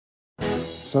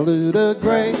Saluda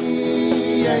Gray,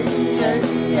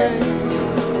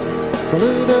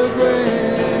 Saluda Gray.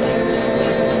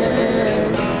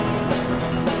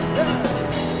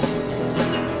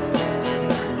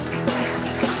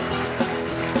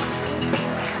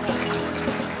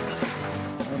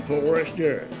 I'm Forrest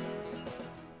Jarrett.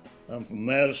 I'm from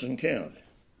Madison County.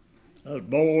 I was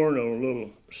born on a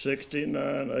little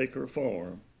 69-acre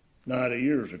farm 90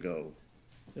 years ago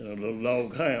in a little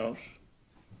log house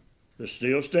that's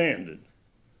still standing,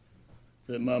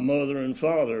 that my mother and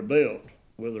father built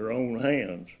with their own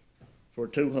hands for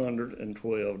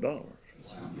 $212.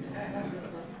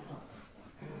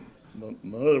 My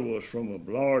mother was from a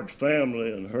large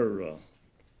family, and her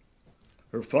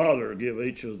father gave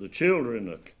each of the children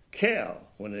a cow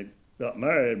when they got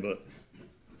married, but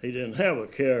he didn't have a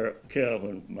cow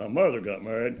when my mother got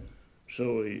married,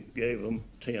 so he gave them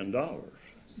 $10.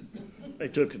 They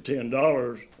took the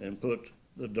 $10 and put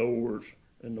the doors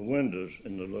and the windows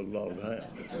in the little log house.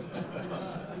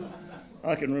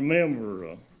 I can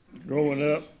remember growing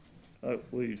up,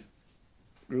 we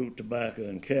grew tobacco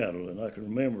and cattle, and I can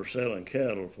remember selling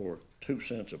cattle for 2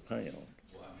 cents a pound.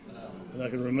 And I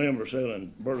can remember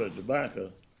selling burley tobacco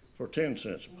for 10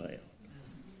 cents a pound.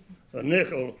 A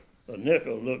nickel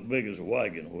looked big as a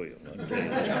wagon wheel, I can tell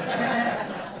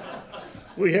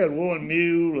you. We had one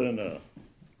mule,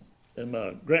 and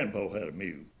my grandpa had a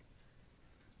mule.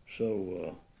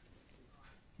 So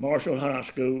Marshall High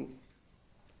School,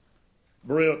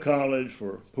 Berea College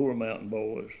for poor mountain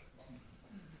boys.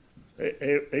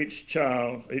 Each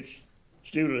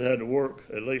student had to work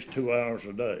at least 2 hours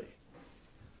a day.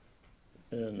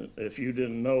 And if you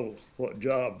didn't know what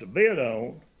job to bid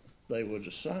on, they would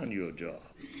assign you a job.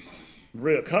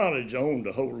 Berea College owned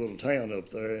a whole little town up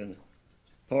there, and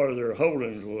part of their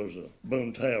holdings was a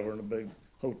Boone Tavern, a big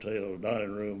hotel,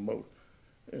 dining room, moat.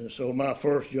 And so my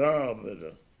first job at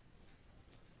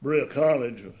Berea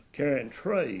College was carrying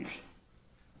trays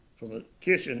from the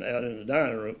kitchen out in the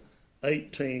dining room,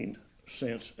 18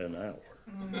 cents an hour.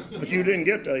 But you didn't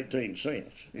get the 18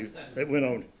 cents. It went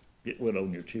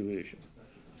on your tuition.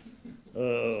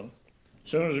 As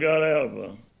soon as I got out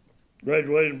of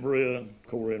graduated in Berea,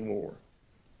 Korean War.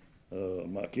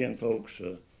 My kinfolks,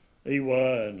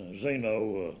 EY and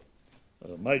Zeno,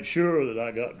 made sure that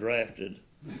I got drafted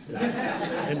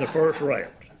in the first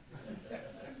round.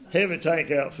 Heavy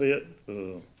tank outfit,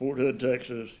 Fort Hood,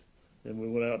 Texas, and we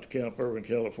went out to Camp Irvin,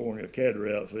 California,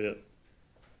 cadre outfit.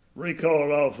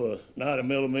 Recoiled off a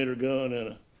 90mm gun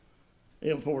and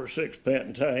a M46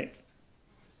 Panton tank.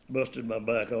 Busted my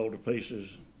back all to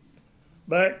pieces.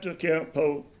 Back to Camp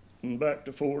Polk and back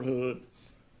to Fort Hood,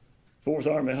 4th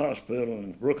Army Hospital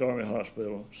and Brooke Army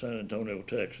Hospital, San Antonio,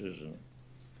 Texas. And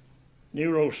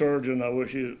neurosurgeon, I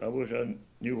wish I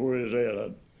knew where he was at.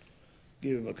 I'd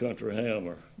give him a country ham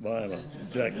or buy him a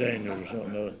Jack Daniels or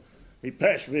something. He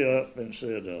patched me up and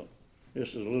said, this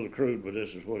is a little crude, but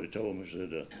this is what he told me. He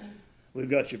said, we've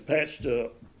got you patched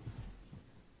up,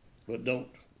 but don't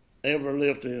ever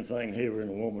lift anything heavier than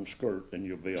a woman's skirt and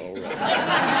you'll be all right.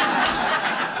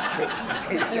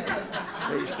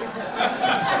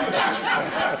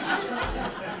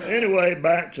 Anyway,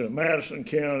 back to Madison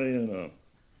County, and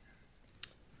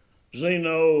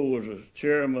Zeno was a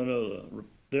chairman of the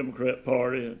Democrat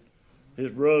Party, and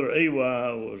his brother EY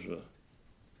was a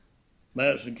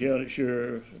Madison County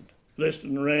sheriff, and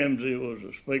Liston Ramsey was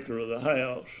a Speaker of the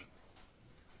House,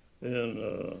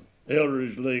 and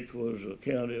Eldridge Leak was a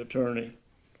county attorney,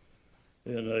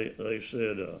 and they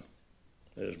said,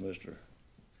 as Mr.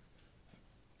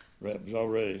 Rapp has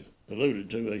already alluded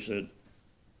to, they said,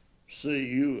 see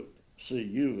you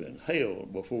in hell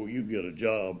before you get a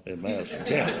job in Madison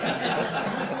County.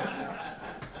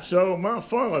 So my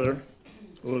father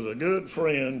was a good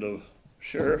friend of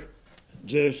Sheriff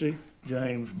Jesse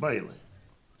James Bailey,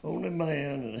 only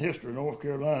man in the history of North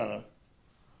Carolina,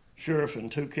 sheriff in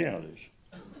 2 counties.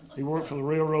 He worked for the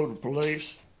Railroad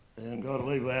Police and got a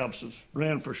leave of absence,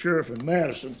 ran for sheriff in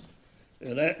Madison,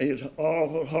 and that is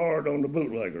awful hard on the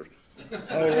bootleggers.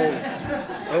 All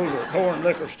those are corn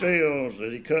liquor stills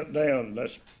that he cut down, and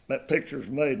that picture's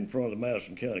made in front of the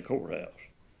Madison County Courthouse.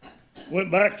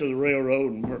 Went back to the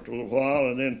railroad and worked a little while,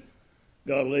 and then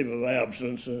got a leave of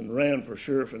absence and ran for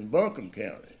sheriff in Buncombe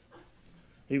County.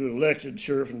 He was elected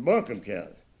sheriff in Buncombe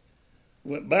County.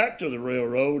 Went back to the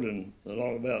railroad, and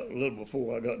along about a little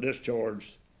before I got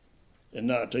discharged in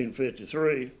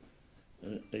 1953,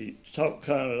 and he talked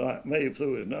kind of like me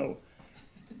through his nose.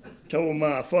 Told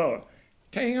my father,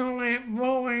 tell that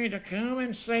boy to come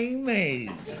and see me.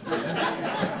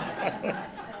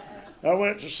 I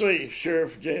went to see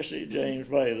Sheriff Jesse James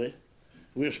Bailey.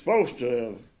 We were supposed to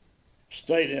have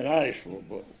stayed in Asheville,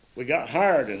 but we got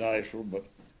hired in Asheville, but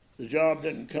the job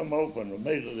didn't come open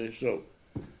immediately, so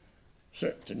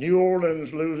sent to New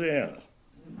Orleans, Louisiana.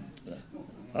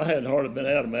 I hadn't hardly been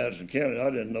out of Madison County. I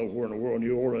didn't know where in the world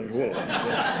New Orleans was.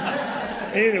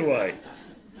 But anyway,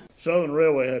 Southern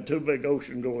Railway had two big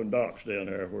ocean-going docks down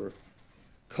there where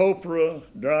copra,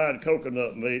 dried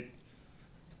coconut meat,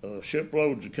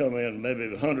 shiploads would come in, maybe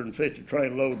 150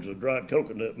 train loads of dried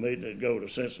coconut meat, and it'd go to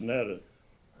Cincinnati,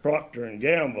 Procter and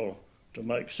Gamble to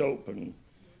make soap and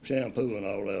shampoo and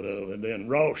all that of, and then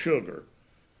raw sugar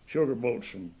boats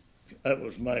from, that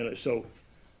was mainly. So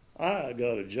I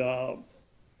got a job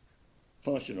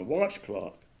punching a watch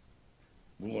clock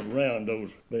going around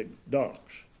those big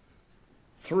docks.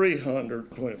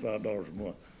 $325 a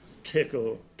month,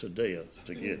 tickled to death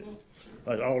to get it.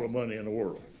 I had all the money in the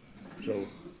world. So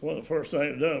one of the first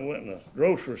things I done, went in a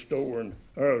grocery store and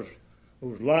there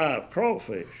was live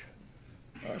crawfish.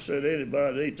 I said,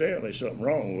 anybody eat that, there's something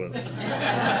wrong with it.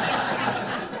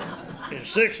 In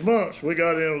 6 months, we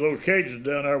got into those cages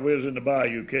down there. We was in the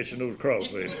bayou catching those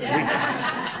crawfish.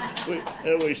 We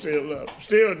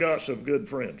still got some good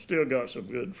friends. Still got some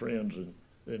good friends in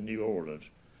New Orleans.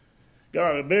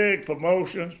 Got a big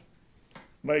promotion.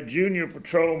 Made junior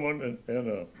patrolman,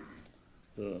 and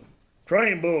the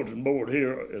train bulletin board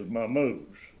here is my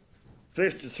moves.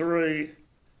 53,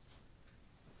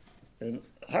 and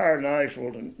hired in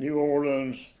Asheville, in New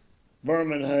Orleans,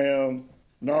 Birmingham,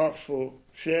 Knoxville,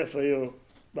 Sheffield,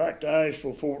 back to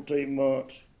Asheville 14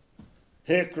 months,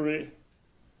 Hickory,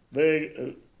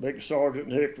 big sergeant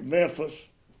in Hickory, Memphis,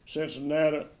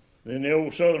 Cincinnati, then the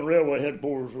old Southern Railway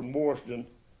headquarters in Washington,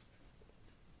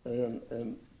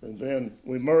 and then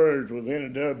we merged with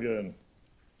NW and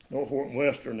Norfolk and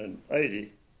Western in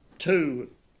 '82.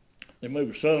 They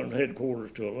moved Southern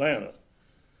headquarters to Atlanta,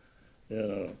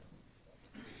 and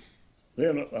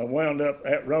then I wound up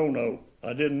at Roanoke.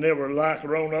 I didn't never like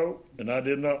Roanoke, and I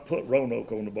did not put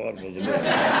Roanoke on the bottom of the list.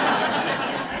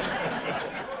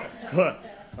 But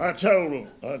I told them,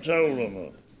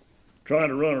 trying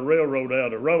to run a railroad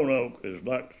out of Roanoke is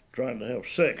like trying to have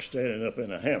sex standing up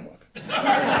in a hammock. and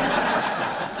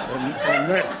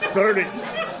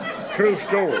that true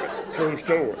story.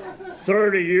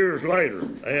 30 years later,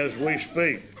 as we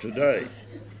speak today,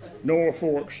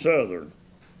 Norfolk Southern,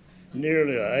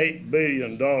 nearly an $8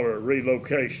 billion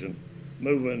relocation,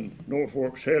 moving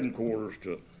Norfolk's headquarters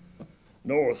to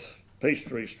North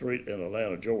Peachtree Street in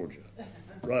Atlanta, Georgia,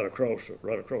 right across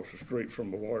the street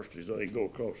from the varsity. So they go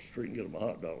across the street and get them a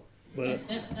hot dog. But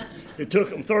it took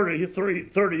them 30 years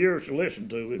to listen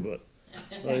to me. But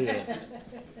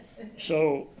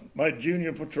so my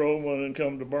junior patrolman and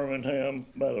come to Birmingham,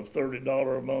 about a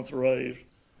 $30 a month raise.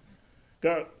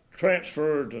 Got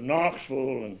transferred to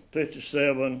Knoxville in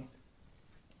 '57.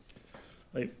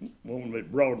 They wanted me to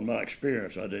broaden my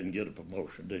experience. I didn't get a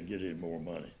promotion, didn't get any more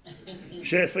money.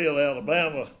 Sheffield,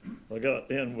 Alabama, I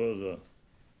got in with a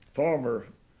farmer.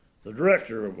 The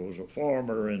director was a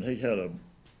farmer, and he had a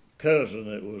cousin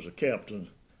that was a captain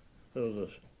of the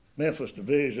Memphis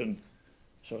division.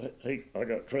 So I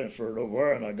got transferred over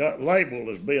there, and I got labeled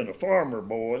as being a farmer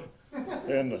boy.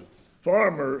 And the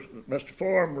farmers, Mr.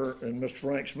 Farmer and Mr.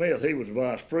 Frank Smith, he was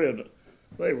vice president,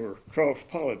 they were cross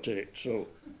politics. So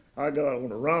I got on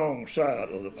the wrong side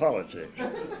of the politics.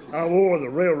 I wore the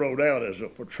railroad out as a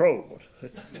patrolman.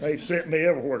 They sent me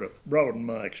everywhere to broaden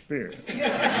my experience.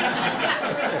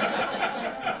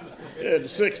 In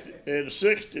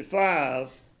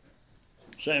 '65,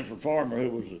 Sanford Farmer, who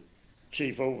was the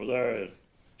chief over there at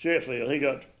Sheffield, he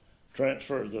got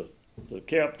transferred. The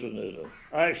captain at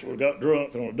Asheville got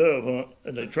drunk on a dove hunt,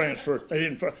 and they transferred. They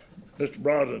didn't fire, Mr.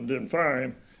 Brosnan didn't fire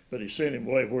him, but he sent him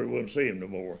away where he wouldn't see him no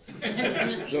more.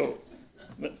 So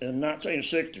in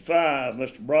 1965,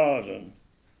 Mr. Brosnan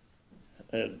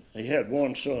had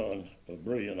one son, a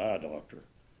brilliant eye doctor,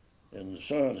 and the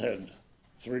son had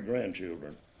 3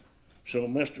 grandchildren. So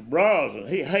Mr. Brosnan,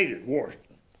 he hated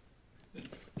Washington.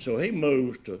 So he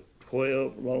moved to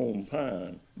 12 Lone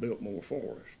Pine, Biltmore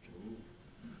Forest.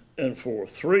 And for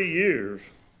 3 years,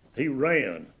 he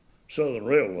ran Southern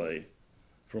Railway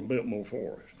from Biltmore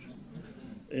Forest.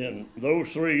 In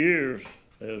those 3 years,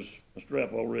 as Mr.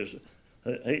 Rapp already said,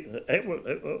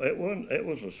 it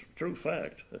was a true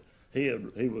fact. He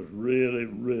was really,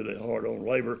 really hard on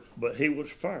labor, but he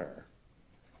was fair.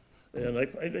 And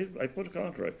they put a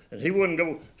contract. And he wouldn't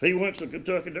go, if he went to the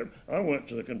Kentucky Derby, I went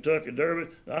to the Kentucky Derby.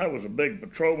 I was a big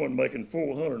patrolman making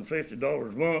 $450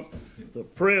 a month. The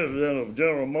president of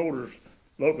General Motors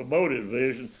Locomotive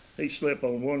Division, he slept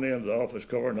on one end of the office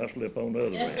car and I slept on the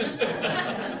other end.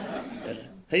 And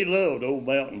he loved Old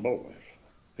Mountain Boys.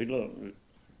 He loved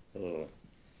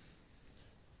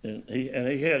and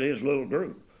he had his little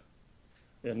group.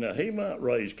 And now he might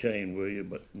raise Cain with you,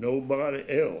 but nobody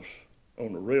else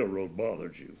on the railroad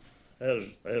bothered you, as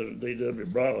D.W.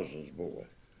 Browson's boy.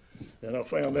 And I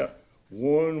found out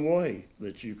one way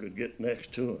that you could get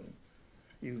next to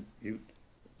him. Of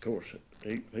course,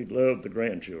 he loved the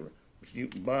grandchildren. You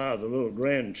can buy the little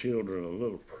grandchildren a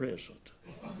little present,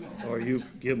 or you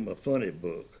give them a funny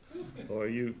book, or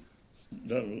you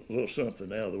done a little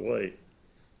something out of the way.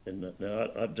 And now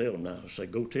I'd tell them now, I say,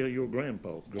 go tell your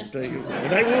grandpa, go tell your grandpa.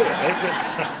 And they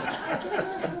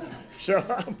would. So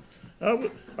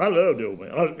I loved the old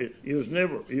man. He was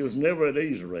never at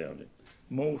ease around him.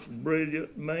 Most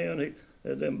brilliant man. He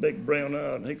had them big brown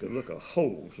eyes, and he could look a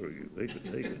hole through you.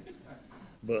 He could.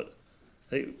 But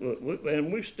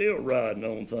and we still riding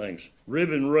on things.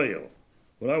 Ribbon rail.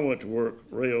 When I went to work,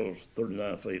 rails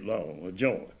 39 feet long, a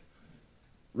joint.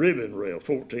 Ribbon rail,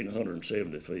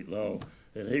 1,470 feet long.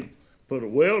 And he put a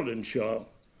welding shop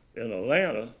in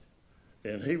Atlanta,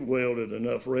 and he welded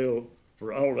enough rail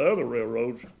for all the other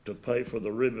railroads to pay for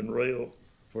the ribbon rail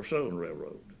for Southern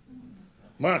Railroad.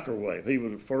 Microwave. He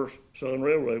was the first, Southern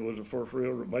Railroad was the first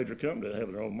railroad major company to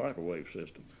have their own microwave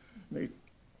system. And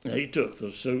he took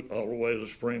the suit all the way to the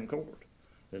Supreme Court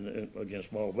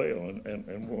against Mojave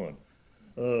and won.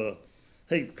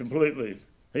 He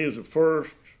was the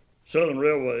first. Southern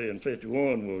Railway in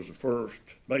 '51 was the first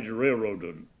major railroad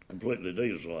to completely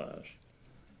dieselize.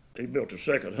 He built the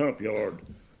second hump yard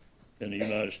in the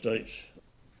United States,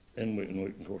 and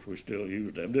of course we still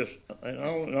use them. Just and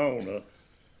on and on.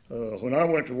 When I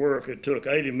went to work, it took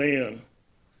 80 men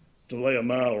to lay a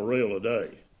mile of rail a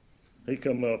day. He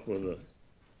come up with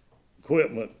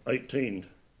equipment. 18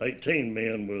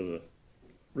 men with the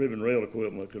ribbon rail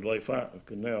equipment could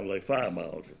now lay 5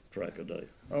 miles of track a day.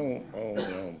 On and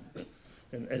on.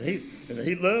 And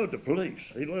he loved the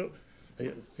police. He'd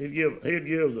give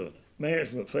the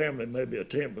management family maybe a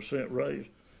 10% raise.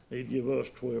 He'd give us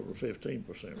 12 or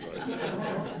 15%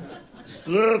 raise.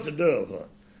 Loved the dove hunt.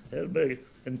 Had a big.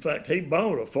 In fact, he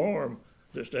bought a farm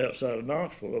just outside of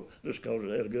Knoxville just because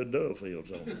it had a good dove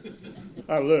fields on it.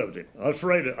 I loved him. I was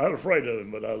afraid of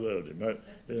him, but I loved him.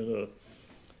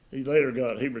 He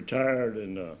retired,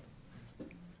 and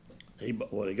he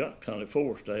got kind of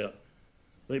forced out.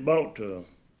 They bought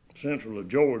central of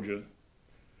Georgia,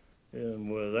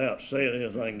 and without saying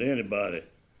anything to anybody,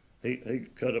 he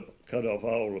cut off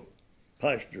all the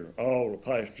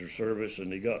pasture service,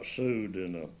 and he got sued,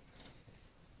 and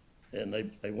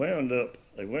they wound up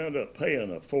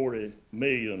paying a $40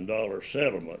 million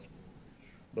settlement.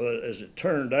 But as it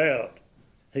turned out,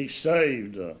 he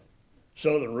saved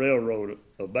Southern Railroad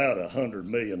about $100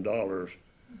 million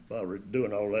by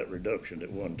doing all that reduction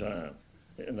at one time.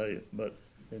 But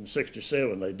in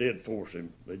 '67 they did force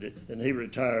him. And he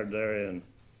retired there in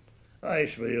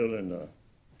Asheville, and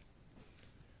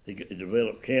he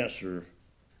developed cancer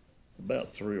about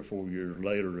 3 or 4 years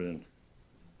later. And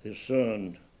his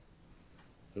son,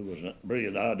 who was a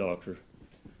brilliant eye doctor,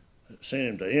 sent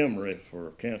him to Emory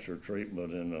for cancer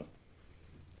treatment, and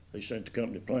he sent the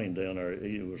company plane down there.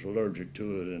 He was allergic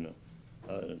to it, and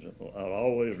I'll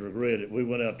always regret it. We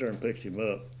went out there and picked him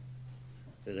up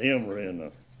at Emory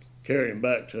and carried him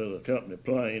back to the company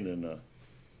plane, and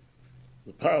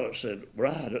the pilot said,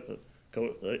 ride,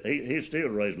 he still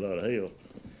raised a lot of hell.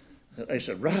 They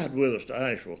said, ride with us to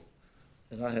Asheville.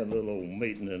 And I had a little old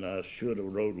meeting, and I should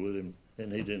have rode with him,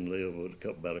 and he didn't live with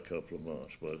about a couple of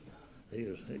months, but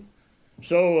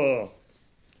So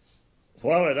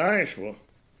while at Asheville,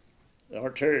 our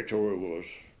territory was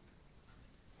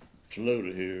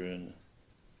Saluda here, and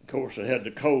of course they had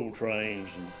the coal trains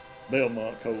and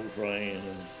Belmont coal train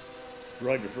and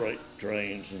regular freight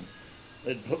trains, and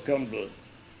they'd come to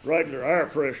regular air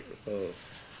pressure.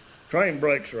 Train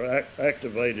brakes are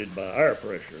activated by air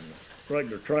pressure, and the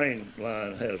regular train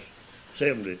line has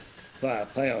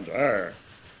 75 pounds of air,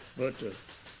 but the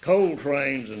coal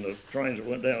trains and the trains that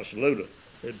went down Saluda,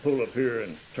 they'd pull up here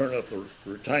and turn up the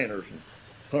retainers and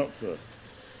pump the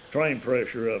train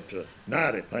pressure up to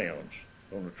 90 pounds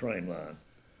on the train line.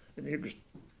 And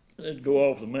it'd go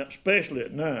off the mountain, especially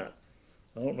at night.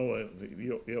 I don't know if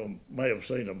you may have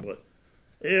seen them, but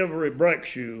every brake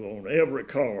shoe on every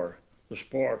car, the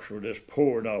sparks were just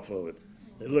pouring off of it.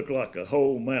 It looked like a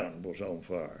whole mountain was on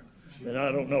fire. And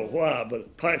I don't know why, but a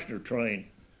passenger train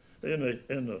in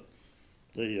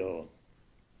the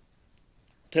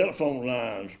telephone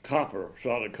lines,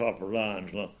 solid copper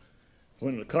lines,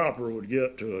 when the copper would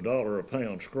get to $1 a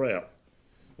pound scrap,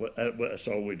 that's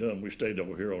all we done. We stayed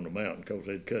over here on the mountain because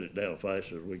they'd cut it down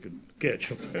fast as we could catch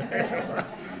them.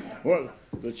 Well,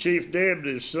 the chief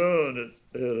deputy's son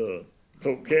at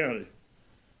Polk County,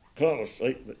 close.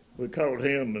 We caught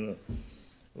him, and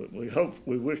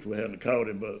we wished we hadn't caught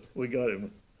him, but we got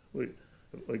him.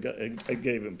 They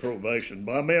gave him probation.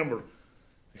 But I remember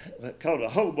I caught a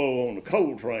hobo on the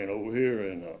coal train over here,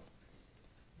 and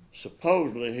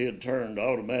supposedly he had turned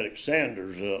automatic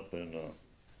sanders up and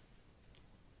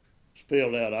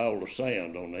spilled out all the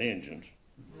sand on the engines.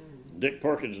 Dick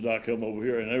Perkins and I come over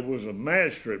here, and there was a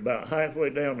magistrate about halfway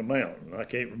down the mountain. I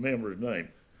can't remember his name.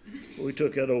 We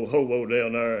took that old hobo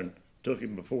down there and took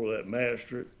him before that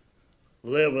magistrate.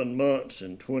 11 months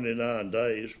and 29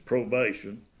 days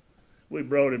probation. We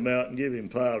brought him out and gave him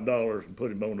 $5 and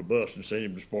put him on the bus and sent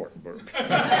him to Spartanburg.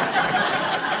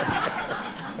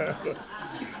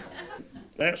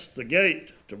 That's the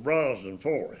gate to Brosnan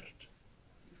Forest.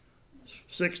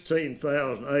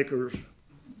 16,000 acres,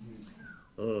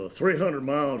 300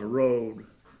 miles of road.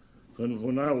 And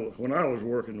when I was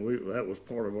working, that was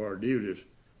part of our duties.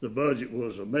 The budget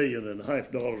was $1.5 million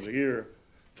a year,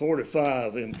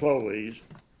 45 employees.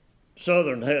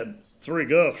 Southern had 3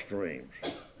 Gulf Streams,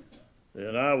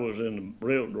 and I was in the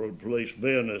railroad police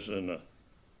business, and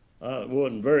I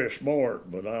wasn't very smart,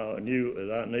 but I knew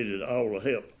that I needed all the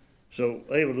help. So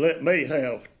they would let me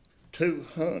have 2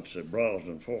 hunts at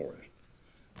Brosnan Forest.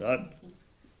 I'd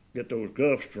get those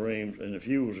Gulf Streams, and if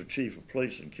you was a chief of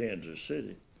police in Kansas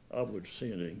City, I would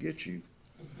send and get you.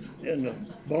 And the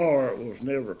bar was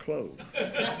never closed.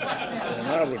 And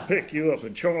I would pick you up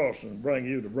in Charleston and bring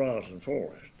you to Brosnan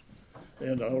Forest.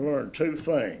 And I learned 2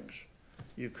 things.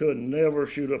 You couldn't never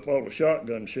shoot up all the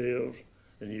shotgun shells,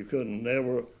 and you couldn't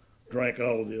never drink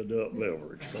all the adult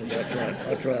beverage.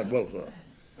 I tried both of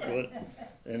them.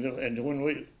 And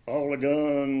when all the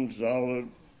guns, all the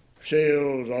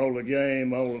shells, all the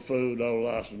game, all the food, all the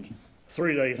license,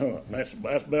 3-day hunt. And that's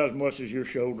about as much as your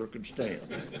shoulder could stand.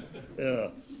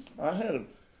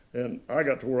 And I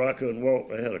got to where I couldn't walk.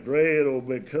 They had a great old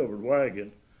big covered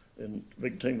wagon and a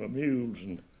big team of mules,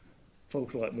 and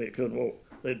folks like me that couldn't walk.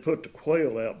 They'd put the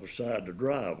quail out beside the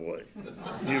driveway.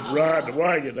 You'd ride the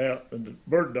wagon out, and the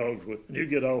bird dogs would, and you'd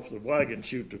get off the wagon and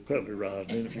shoot the puppy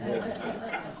rising in if you wanted.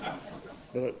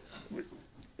 But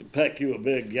we'd pack you a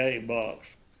big game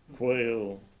box,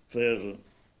 quail, pheasant,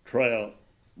 trout,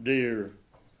 deer,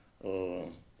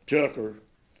 chucker,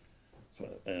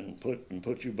 and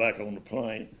put you back on the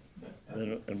plane.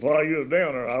 And while you was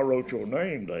down there, I wrote your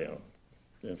name down.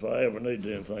 And if I ever needed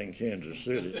anything in Kansas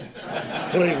City,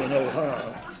 Cleveland,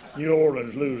 Ohio, New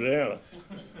Orleans, Louisiana,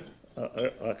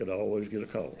 I could always get a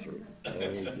call through.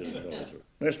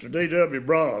 Mr. D.W.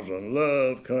 Brosnan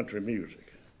loved country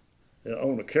music.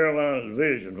 On the Carolina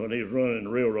Division, when he was running the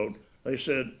railroad, they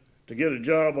said to get a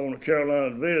job on the Carolina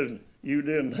Division, you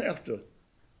didn't have to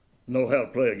know how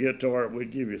to play a guitar. We'd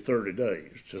give you 30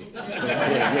 days to play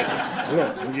a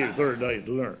guitar. We'd give you 30 days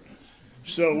to learn.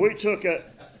 So we took it.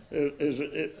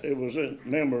 It was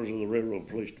members of the railroad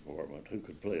police department who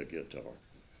could play a guitar,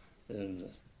 and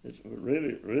it's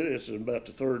really it's about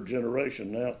the 3rd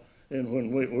generation now. And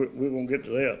when we won't get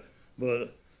to that,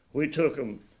 but we took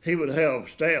him. He would have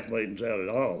staff meetings out at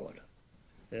Alwood,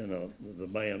 and the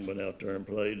band went out there and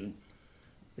played. And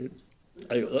is the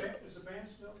band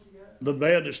still together? The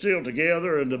band is still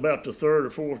together, and about the 3rd or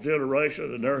 4th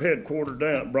generation, and they're headquartered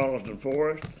down at Brosnan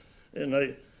Forest, And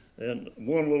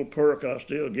one little perk I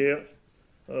still get,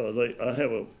 I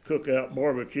have a cookout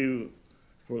barbecue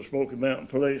for the Smoky Mountain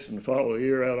Police in the following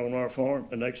year out on our farm,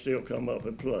 and they still come up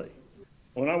and play.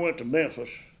 When I went to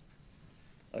Memphis,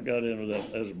 I got into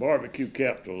that as a barbecue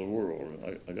capital of the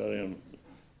world. I got in,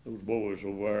 those boys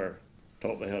over there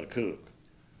taught me how to cook.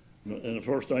 And the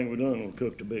first thing we done was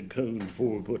cook the big coon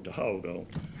before we put the hog on.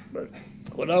 But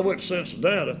when I went to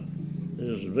Cincinnati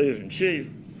as division chief,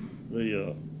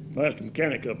 the master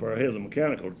mechanic up there, head of the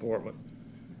mechanical department,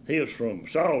 he was from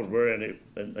Salisbury,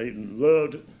 and he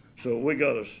loved it. So we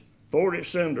got us 40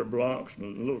 cinder blocks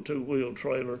and a little 2-wheel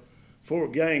trailer, 4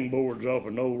 gang boards off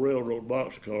an old railroad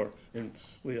boxcar, and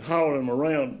we'd haul them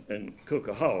around and cook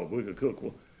a hog. We could cook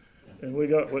one. And we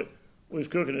was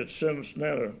cooking at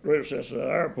Cincinnati, Greater Cincinnati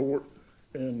Airport,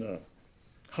 and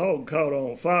hog caught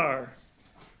on fire.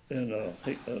 And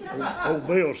old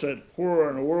Bill said, "Where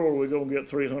in the world are we going to get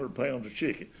 300 pounds of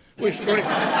chicken?" We scraped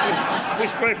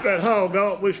that hog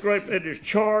off. We scraped it, just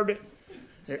charred it.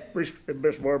 The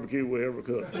best barbecue we ever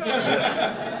cooked.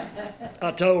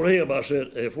 I told him, I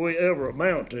said, if we ever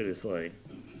amount to anything,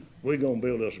 we're going to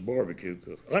build us a barbecue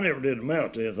cook. I never did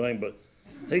amount to anything, but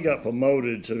he got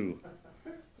promoted to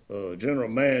general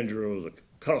manager of the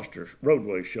Coster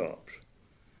roadway shops.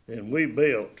 And we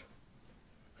built,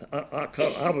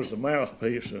 I was the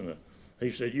mouthpiece, and he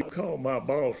said, "You call my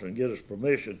boss and get us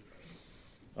permission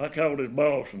I called his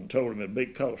boss and told him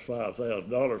it'd cost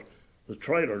 $5,000. The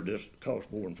trailer just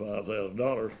cost more than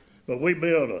 $5,000, but we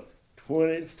built a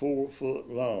 24-foot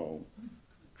long,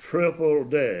 triple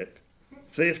deck,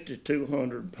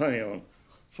 5,200 pound,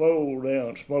 fold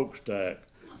down smokestack,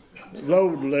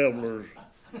 load levelers,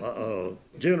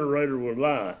 generator with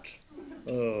lights,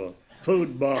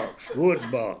 food box, wood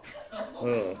box,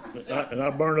 and I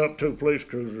burned up 2 police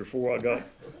cruisers before I got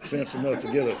sense enough to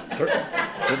get a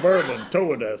Suburban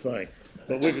towed that thing.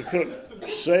 But we could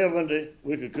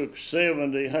cook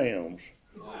 70 hams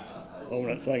on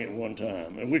that thing at one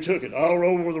time, and we took it all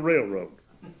over the railroad.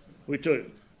 We took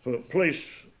it for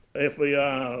police,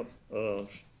 FBI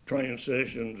training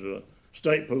sessions,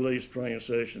 state police training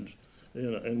sessions,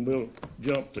 and we'll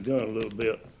jump the gun a little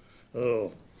bit.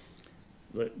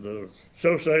 The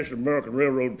Association of American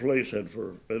Railroad Police had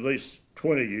for at least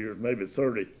 20 years, maybe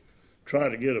 30, tried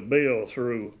to get a bill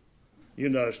through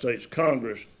United States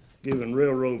Congress giving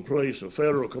railroad police a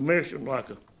federal commission like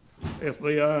a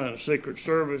FBI and Secret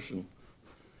Service, and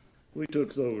we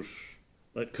took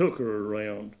that cooker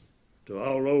around to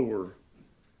all over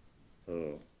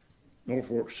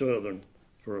Norfolk Southern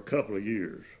for a couple of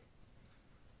years.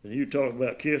 And you talk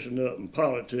about kissing up and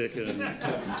politicking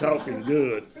and talking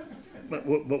good, but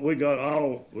we got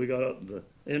the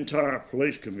entire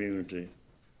police community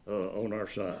on our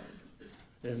side.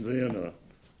 And then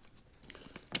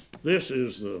this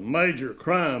is the major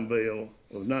crime bill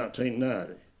of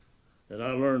 1990, and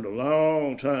I learned a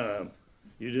long time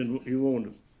you want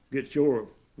to get your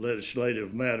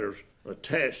legislative matters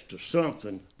attached to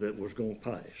something that was going to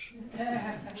pass.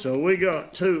 So we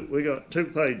got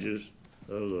two pages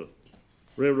of the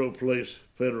Railroad Police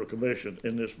Federal Commission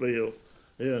in this bill,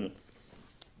 and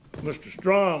Mr.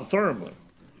 Strom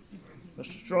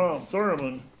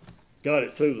Thurmond got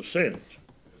it through the Senate.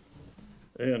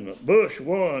 And Bush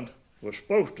 1 was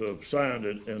supposed to have signed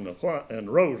it in the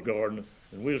Rose Garden,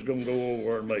 and we was going to go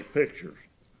over and make pictures.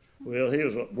 Well, he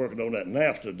was working on that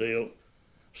NAFTA deal,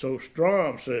 so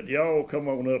Strom said, y'all come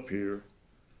on up here,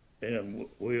 and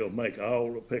we'll make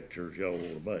all the pictures y'all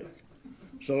want to make.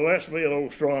 So that's me and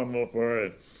old Strom up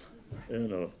there,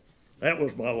 and that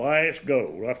was my last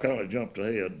goal. I've kind of jumped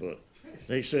ahead, but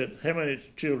he said, how many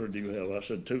children do you have? I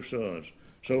said, 2 sons.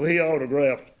 So he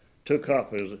autographed 2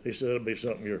 copies. He said, it'll be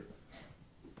something your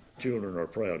children are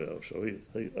proud of. So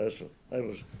that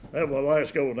was my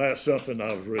last goal, and that's something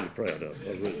I was really proud of.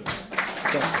 I was really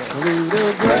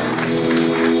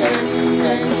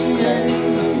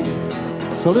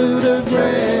Saluda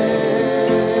Gray.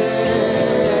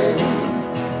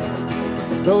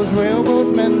 Those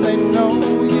railroad men, they know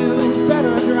you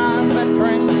better drive that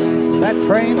train. That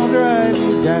train will drive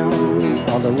you down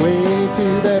all the way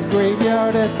to that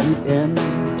graveyard at the end.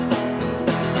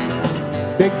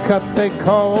 Big cut they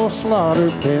call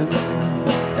slaughter pen.